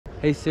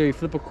Hey Siri,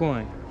 flip a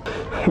coin.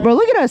 Bro,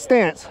 look at that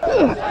stance. I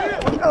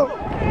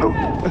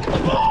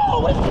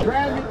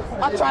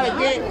try to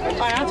get.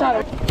 I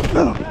try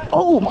to.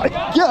 Oh my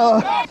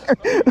god.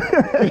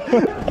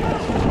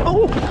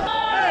 Oh.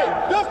 Hey,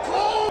 that's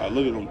cold.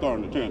 Look at him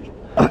throwing the tantrum.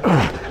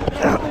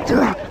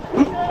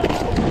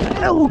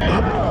 Oh.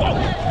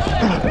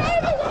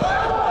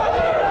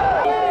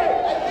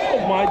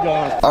 Oh my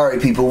god. All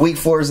right, people. Week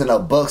 4 is in the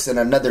books, and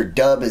another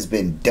dub has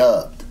been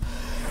dubbed.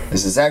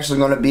 This is actually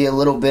going to be a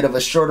little bit of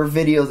a shorter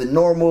video than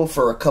normal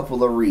for a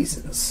couple of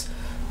reasons.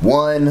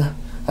 One,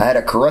 I had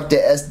a corrupted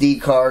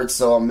SD card,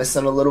 so I'm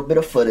missing a little bit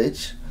of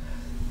footage.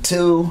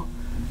 2,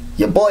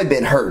 your boy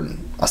been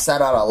hurting. I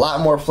sat out a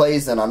lot more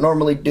plays than I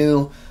normally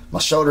do. My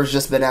shoulder's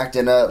just been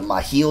acting up.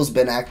 My heel's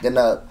been acting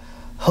up.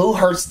 Who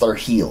hurts their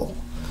heel?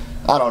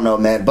 I don't know,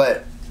 man,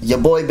 but your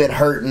boy been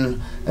hurting,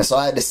 and so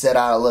I had to sit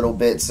out a little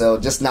bit, so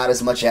just not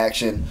as much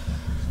action.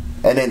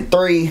 And then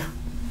 3,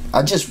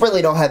 I just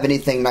really don't have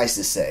anything nice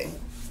to say.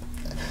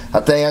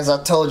 I think, as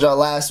I told y'all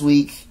last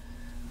week,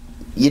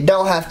 you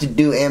don't have to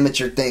do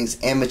amateur things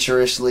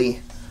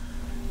amateurishly.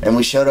 And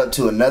we showed up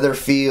to another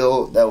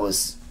field that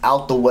was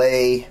out the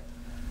way.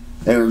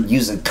 They were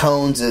using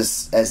cones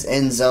as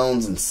end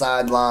zones and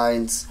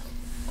sidelines.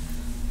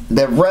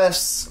 The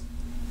refs,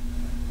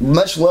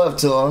 much love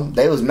to them.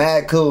 They was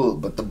mad cool,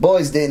 but the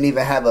boys didn't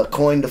even have a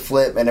coin to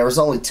flip, and there was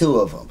only 2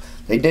 of them.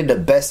 They did the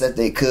best that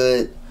they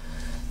could.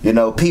 You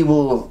know,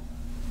 people...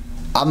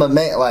 I'm a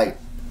man, like,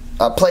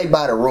 I play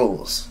by the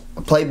rules.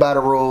 I play by the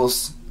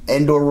rules.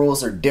 Indoor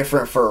rules are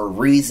different for a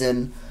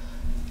reason.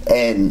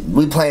 And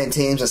we playing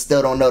teams that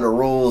still don't know the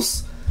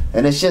rules.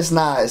 And it's just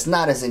not, it's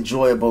not as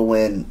enjoyable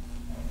when,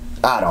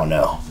 I don't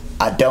know.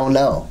 I don't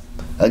know.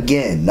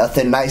 Again,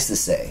 nothing nice to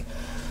say.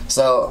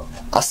 So,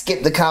 I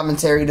skipped the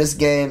commentary this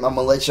game. I'm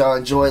going to let y'all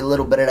enjoy a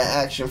little bit of the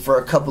action for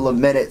a couple of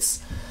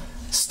minutes.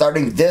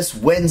 Starting this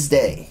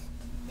Wednesday.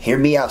 Hear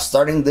me out.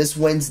 Starting this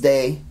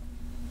Wednesday.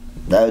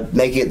 That would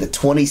make it the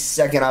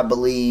 22nd, I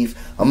believe.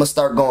 I'm going to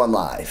start going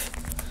live.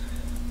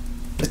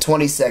 The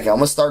 22nd. I'm going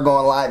to start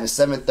going live at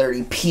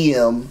 7:30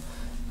 p.m.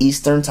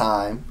 Eastern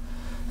Time.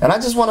 And I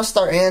just want to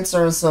start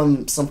answering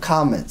some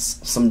comments,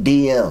 some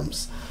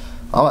DMs.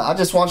 I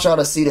just want y'all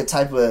to see the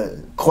type of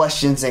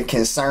questions and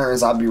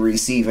concerns I'll be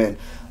receiving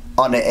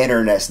on the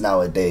internet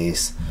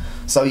nowadays.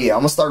 So yeah, I'm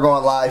going to start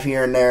going live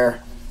here and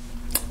there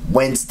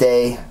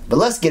Wednesday. But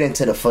let's get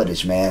into the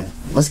footage, man.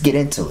 Let's get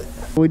into it.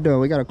 What we doing?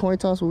 We got a coin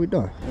toss? What we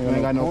doing? We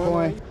ain't got no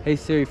coin. Hey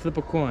Siri, flip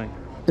a coin.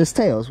 It's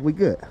tails. We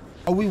good.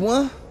 Oh, we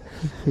won?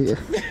 Yeah.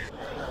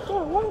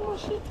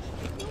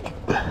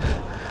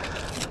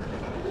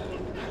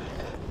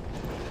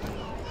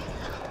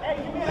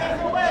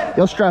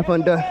 Your strap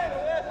undone.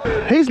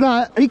 He's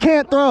not. He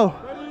can't throw.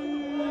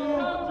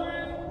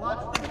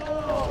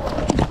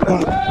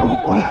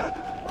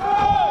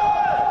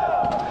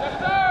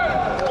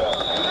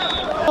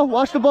 Oh,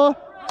 watch the ball.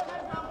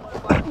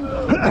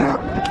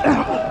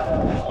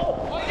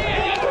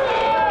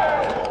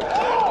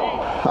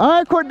 All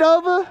right,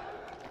 Cordova.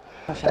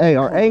 Hey,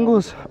 our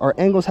angles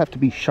have to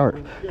be sharp.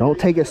 Don't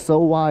take it so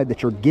wide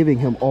that you're giving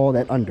him all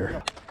that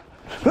under.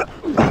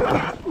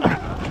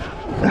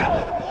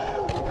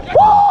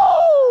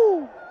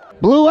 Woo!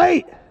 Blue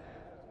 8.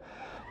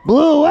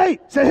 Blue 8.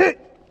 Say hit.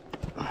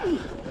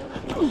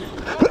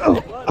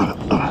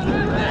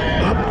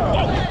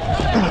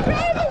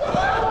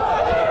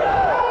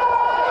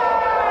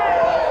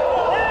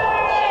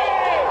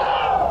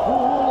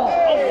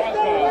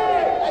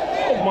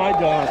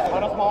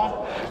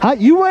 How,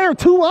 you wear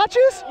 2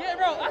 watches? Yeah,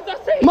 bro.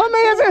 That's it. My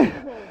man's in.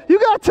 You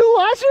got 2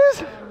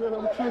 watches?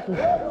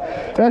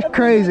 That's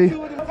crazy.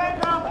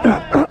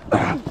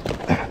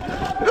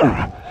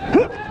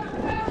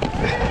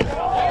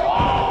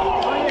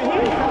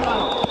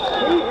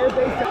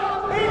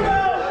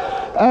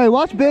 Hey,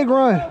 watch Big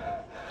run.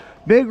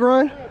 Big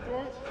run.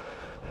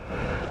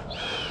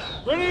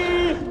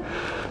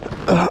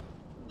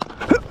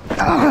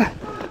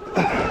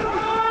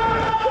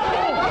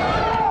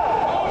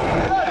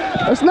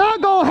 It's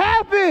not gonna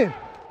happen.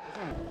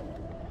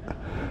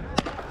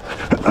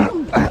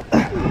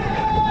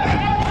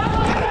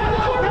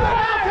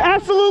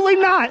 Absolutely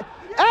not.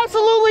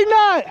 Absolutely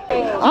not.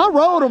 I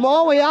rolled him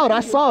all the way out.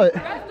 I saw it.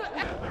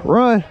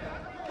 Run.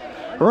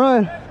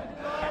 Run.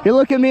 He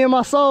look at me in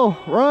my soul.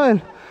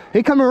 Run.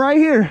 He coming right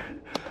here.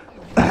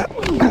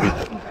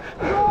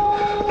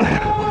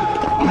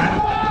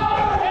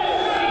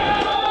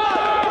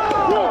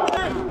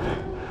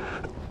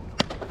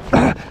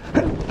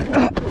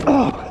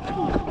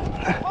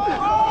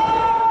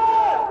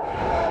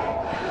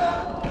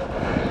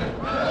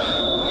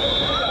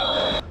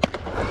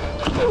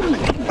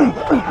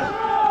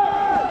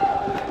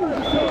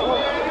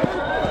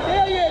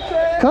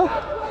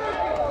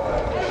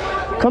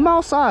 Come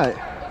outside.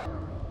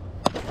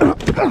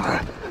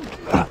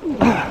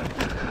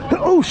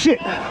 Oh shit.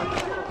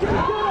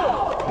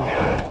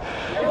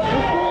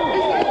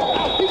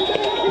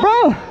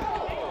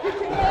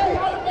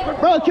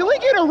 Bro, can we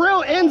get a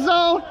real end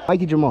zone?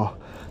 Mikey Jamal,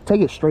 take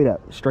it straight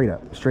up, straight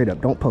up, straight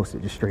up. Don't post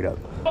it, just straight up.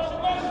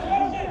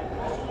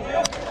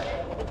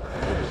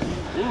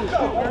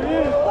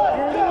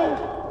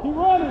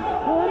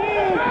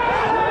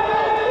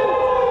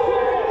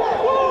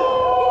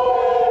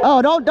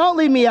 No, don't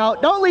leave me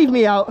out. Don't leave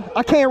me out.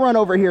 I can't run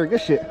over here.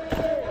 Good shit.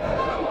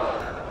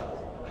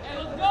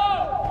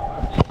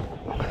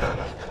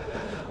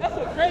 That's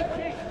a great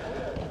kick.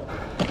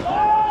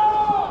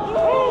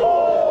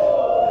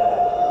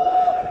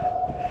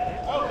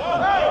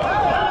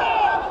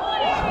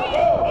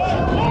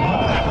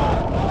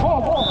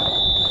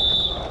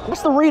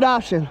 What's the read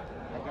option?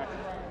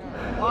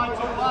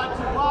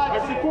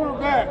 That's the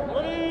quarterback.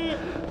 Ready?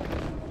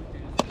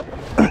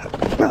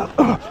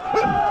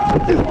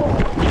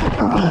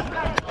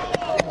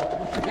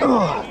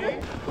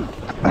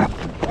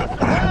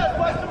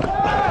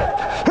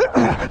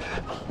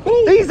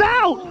 He's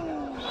out!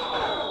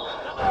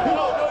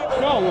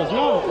 No, it was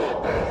not.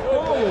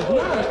 No, it was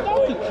not.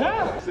 Stop the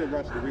cap. Sit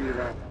rush to read it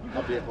out.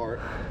 I'll be a part.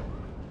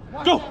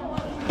 Go.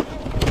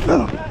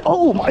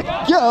 Oh my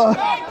God!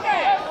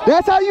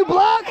 That's how you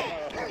block?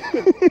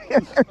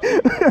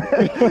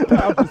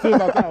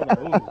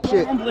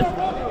 Shit.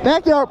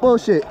 Backyard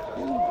bullshit.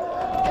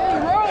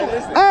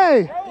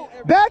 Hey,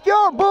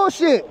 backyard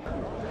bullshit.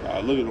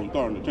 Look at them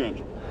throwing the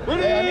tantrum.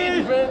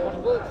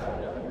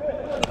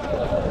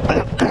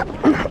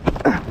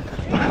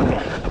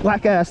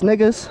 Black ass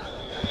niggas.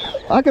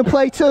 I can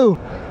play too.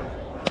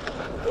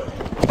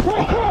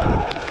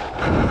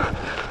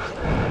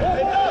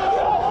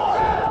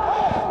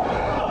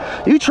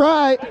 You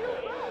tried.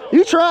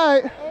 You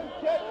tried.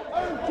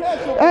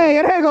 Hey,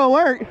 it ain't gonna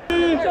work.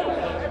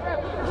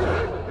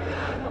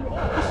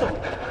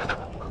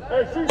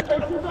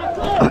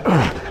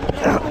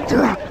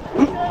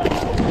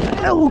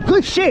 Oh,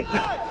 good shit.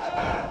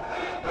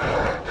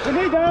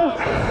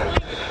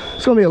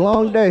 It's gonna be a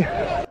long day.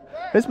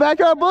 It's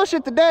backyard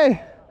bullshit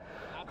today.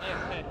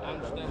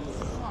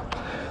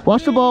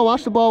 Watch the ball,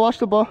 watch the ball, watch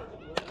the ball.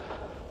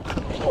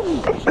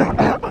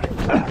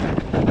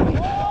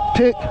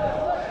 Pick.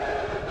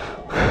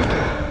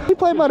 You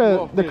play by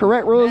the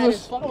correct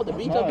rules.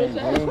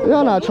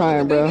 Y'all not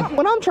trying, bro.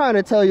 What I'm trying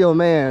to tell your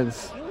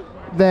mans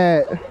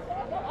that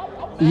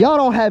y'all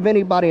don't have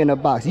anybody in the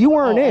box. You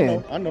weren't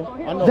in. I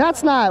know.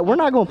 That's not, we're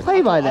not gonna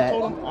play by that.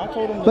 I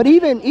told him. But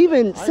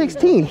even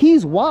 16,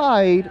 he's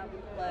wide,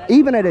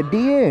 even at a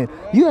DN.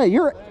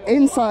 Your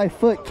inside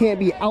foot can't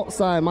be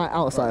outside my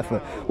outside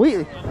foot.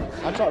 I'm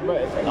trying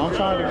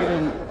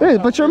to get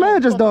in. But your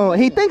man just don't.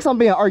 He thinks I'm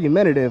being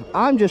argumentative.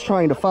 I'm just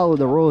trying to follow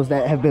the rules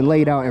that have been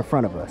laid out in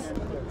front of us.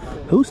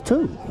 Who's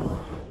two?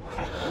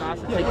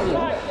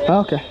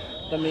 Okay.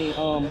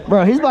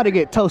 Bro, he's about to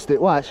get toasted.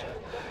 Watch.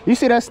 You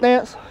see that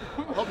stance?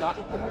 Hope not.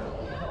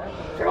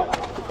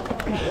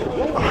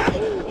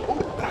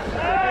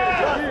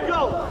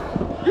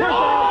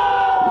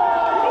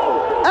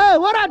 Hey,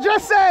 what'd I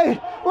just say?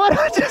 What'd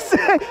I just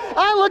say?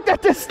 I looked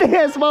at the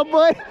stance, my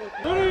boy.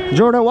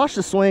 Jordan, watch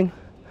the swing.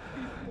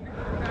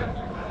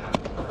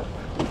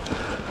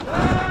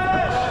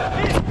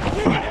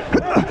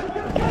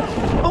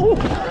 Oh.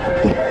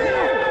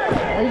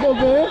 There you go,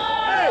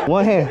 man.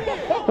 One hand.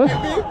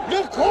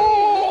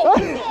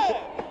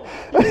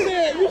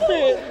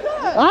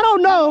 I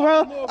don't know,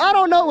 bro. I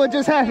don't know what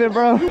just happened,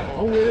 bro.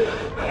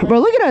 Bro,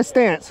 look at that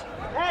stance.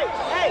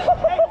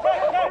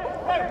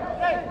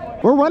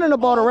 We're running the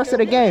ball the rest of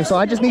the game, so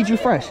I just need you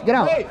fresh. Get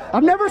out.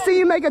 I've never seen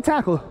you make a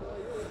tackle.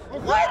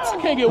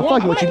 What? Can't get I'm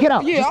one. fucking with you. Get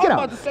out. Yeah, Just get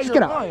out. Just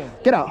get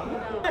out. Get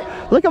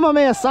out. Look at my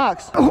man's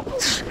socks. Boy,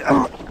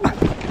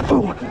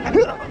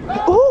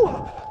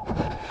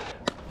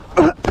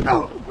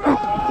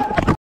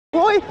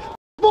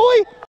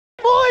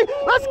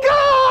 let's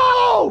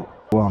go!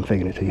 Well, I'm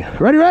faking it to you.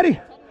 Ready?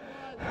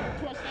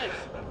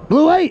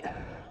 Blue 8.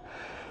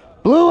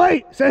 Blue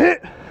 8. Say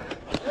hit.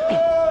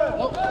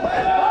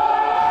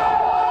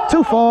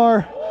 Too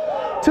far.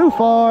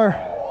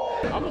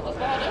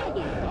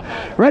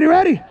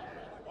 Ready.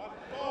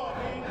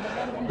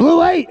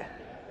 Blue 8.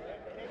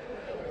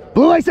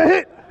 Blue 8, say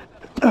hit.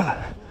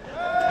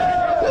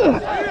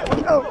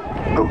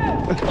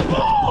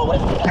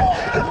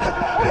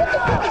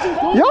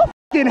 Y'all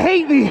fucking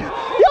hate me.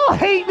 Y'all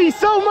hate me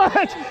so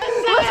much.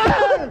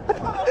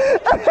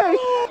 Hey,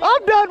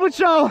 I'm done with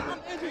y'all.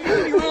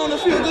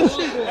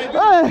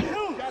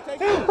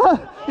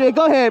 Yeah,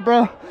 go ahead,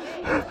 bro. Hey,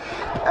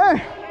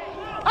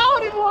 I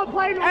don't even want to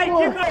play no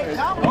more.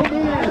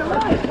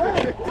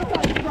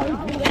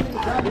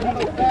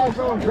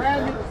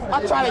 I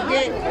try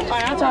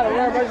to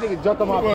run, but this nigga jumped on my